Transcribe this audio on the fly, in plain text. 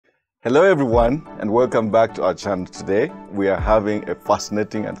Hello everyone, and welcome back to our channel. Today we are having a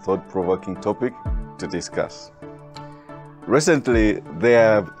fascinating and thought-provoking topic to discuss. Recently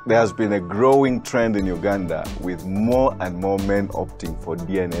there has been a growing trend in Uganda with more and more men opting for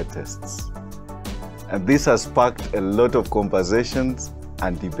DNA tests, and this has sparked a lot of conversations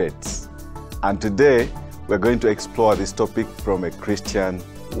and debates. And today we're going to explore this topic from a Christian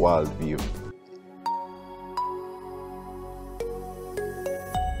worldview.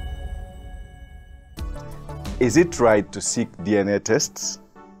 Is it right to seek DNA tests?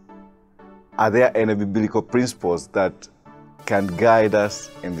 Are there any biblical principles that can guide us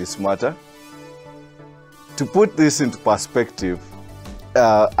in this matter? To put this into perspective,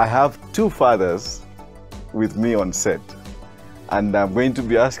 I have two fathers with me on set, and I'm going to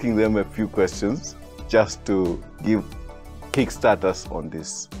be asking them a few questions just to kickstart us on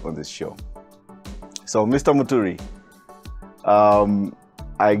this show. So, Mr. Muturi,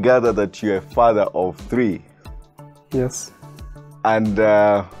 I gather that you're a father of three. Yes. And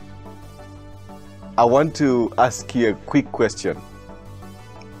I want to ask you a quick question.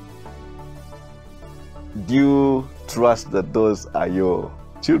 Do you trust that those are your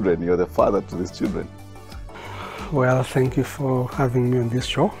children? You're the father to these children? Well, thank you for having me on this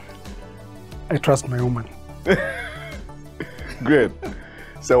show. I trust my woman. Great.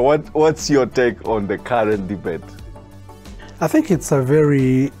 So what's your take on the current debate? I think it's a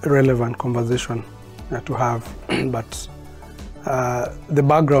very relevant conversation to have, but the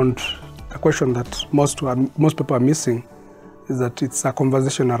background, a question that most people are missing is that it's a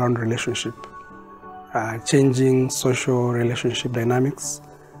conversation around relationship, changing social relationship dynamics,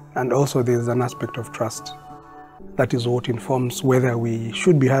 and also there's an aspect of trust. That is what informs whether we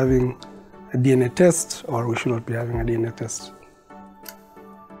should be having a DNA test or we should not be having a DNA test.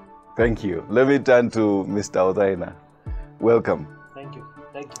 Thank you. Let me turn to Mr. Odaina. Welcome. Thank you.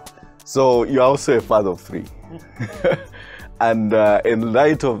 Thank you. So you're also a father of three. And in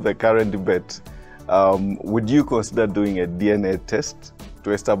light of the current debate, would you consider doing a DNA test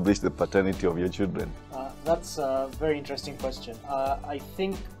to establish the paternity of your children? That's a very interesting question. I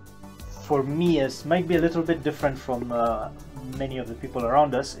think for me, as might be a little bit different from many of the people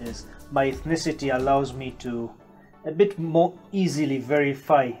around us, is my ethnicity allows me to a bit more easily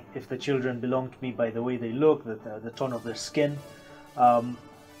verify if the children belong to me by the way they look, the tone of their skin.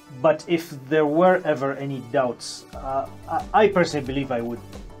 But if there were ever any doubts, I personally believe I would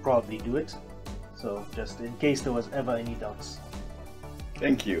probably do it. So just in case there was ever any doubts.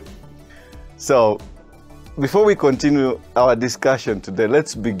 Thank you. So before we continue our discussion today,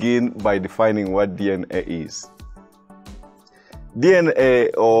 let's begin by defining what DNA is.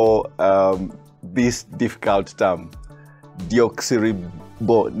 DNA, or this difficult term,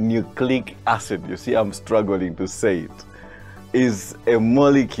 deoxyribonucleic acid, you see I'm struggling to say it, is a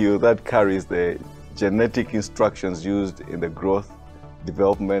molecule that carries the genetic instructions used in the growth,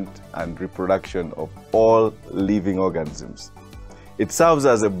 development, and reproduction of all living organisms. It serves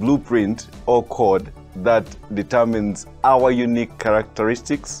as a blueprint or code that determines our unique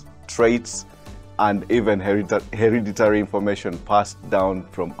characteristics, traits, and even hereditary information passed down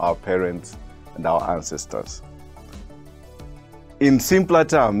from our parents and our ancestors. In simpler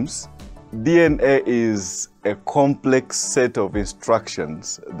terms, DNA is a complex set of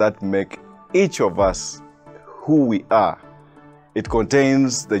instructions that make each of us who we are. It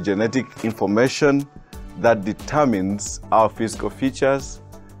contains the genetic information that determines our physical features,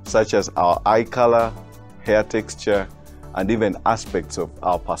 such as our eye color, hair texture, and even aspects of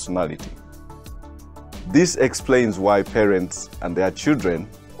our personality. This explains why parents and their children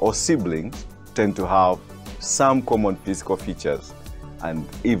or siblings tend to have some common physical features and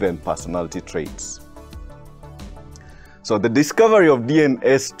even personality traits. So the discovery of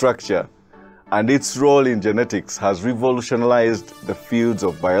DNA structure and its role in genetics has revolutionized the fields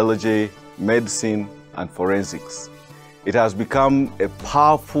of biology, medicine, and forensics. It has become a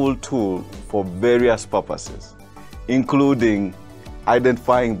powerful tool for various purposes, including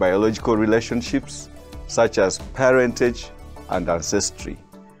identifying biological relationships such as parentage and ancestry,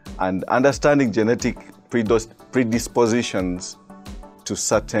 and understanding genetic predispositions to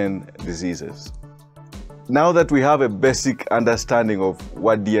certain diseases. Now that we have a basic understanding of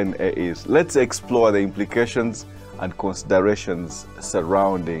what DNA is, let's explore the implications and considerations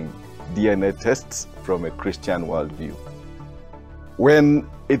surrounding DNA tests from a Christian worldview. When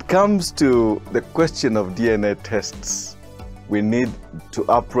it comes to the question of DNA tests, we need to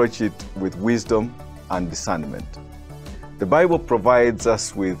approach it with wisdom and discernment. The Bible provides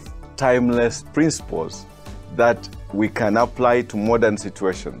us with timeless principles that we can apply to modern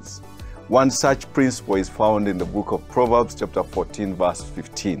situations. One such principle is found in the book of Proverbs chapter 14 verse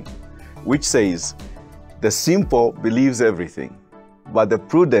 15, which says, "The simple believes everything, but the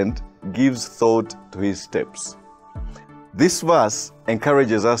prudent gives thought to his steps." This verse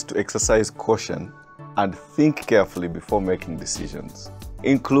encourages us to exercise caution and think carefully before making decisions,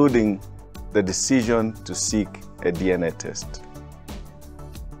 including the decision to seek a DNA test.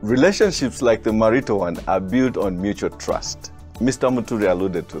 Relationships like the marital one are built on mutual trust. Mr. Muturi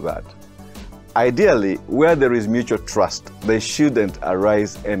alluded to that. Ideally, where there is mutual trust, there shouldn't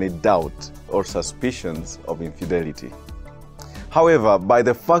arise any doubt or suspicions of infidelity. However, by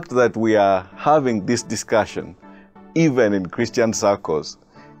the fact that we are having this discussion, even in Christian circles,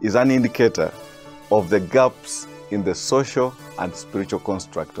 is an indicator of the gaps in the social and spiritual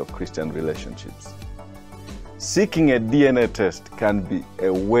construct of Christian relationships. Seeking a DNA test can be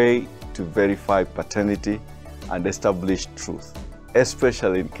a way to verify paternity and establish truth,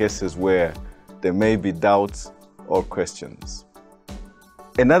 especially in cases where there may be doubts or questions.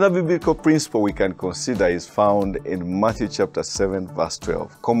 Another biblical principle we can consider is found in Matthew chapter 7, verse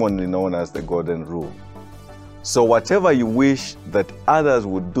 12, commonly known as the Golden Rule. "So whatever you wish that others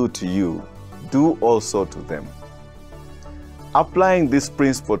would do to you, do also to them." Applying this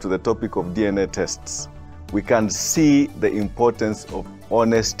principle to the topic of DNA tests, we can see the importance of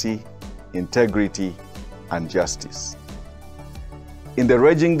honesty, integrity, and justice. In the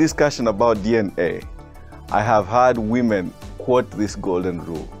raging discussion about DNA, I have heard women quote this golden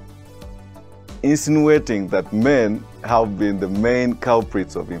rule, insinuating that men have been the main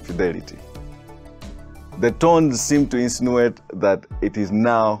culprits of infidelity. The tones seem to insinuate that it is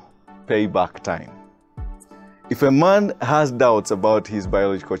now payback time. If a man has doubts about his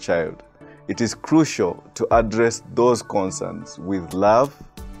biological child, it is crucial to address those concerns with love,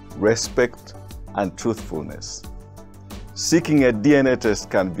 respect, and truthfulness. Seeking a DNA test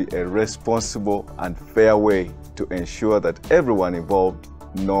can be a responsible and fair way to ensure that everyone involved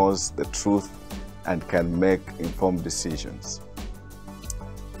knows the truth and can make informed decisions.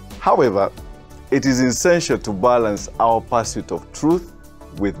 However, it is essential to balance our pursuit of truth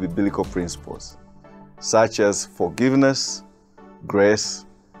with biblical principles, such as forgiveness, grace,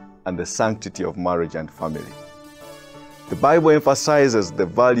 and the sanctity of marriage and family. The Bible emphasizes the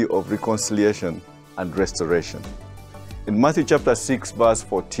value of reconciliation and restoration. In Matthew chapter 6, verse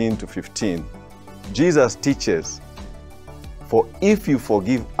 14 to 15, Jesus teaches, "For if you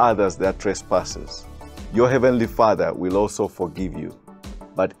forgive others their trespasses, your heavenly Father will also forgive you.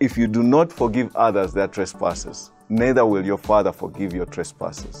 But if you do not forgive others their trespasses, neither will your Father forgive your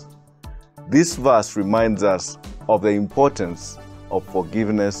trespasses." This verse reminds us of the importance of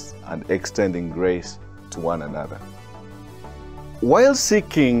forgiveness and extending grace to one another. While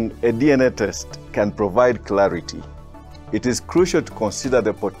seeking a DNA test can provide clarity, it is crucial to consider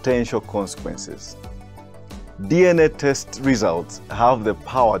the potential consequences. DNA test results have the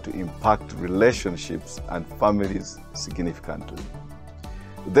power to impact relationships and families significantly.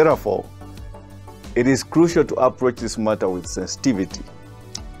 Therefore, it is crucial to approach this matter with sensitivity,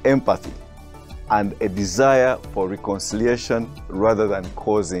 empathy, and a desire for reconciliation rather than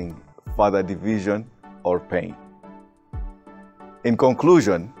causing further division or pain. In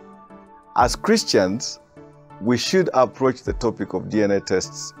conclusion, as Christians, we should approach the topic of DNA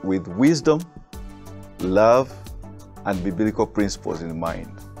tests with wisdom, love, and biblical principles in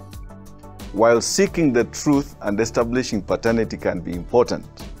mind. While seeking the truth and establishing paternity can be important,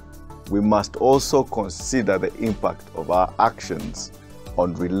 we must also consider the impact of our actions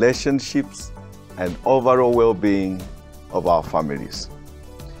on relationships and overall well-being of our families.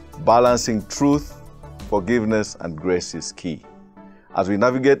 Balancing truth, forgiveness, and grace is key. As we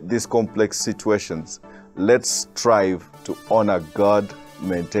navigate these complex situations, let's strive to honor God,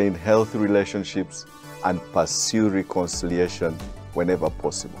 maintain healthy relationships, and pursue reconciliation whenever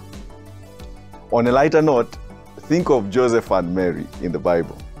possible. On a lighter note, think of Joseph and Mary in the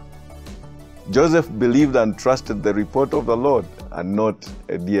Bible. Joseph believed and trusted the report of the Lord and not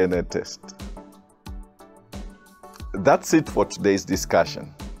a DNA test. That's it for today's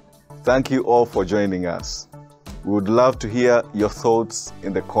discussion. Thank you all for joining us. We would love to hear your thoughts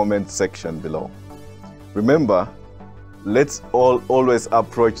in the comment section below. Remember, let's always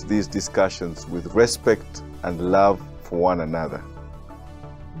approach these discussions with respect and love for one another.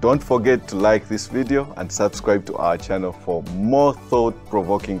 Don't forget to like this video and subscribe to our channel for more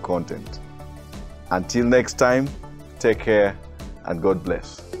thought-provoking content. Until next time, take care and God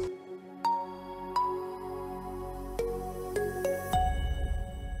bless.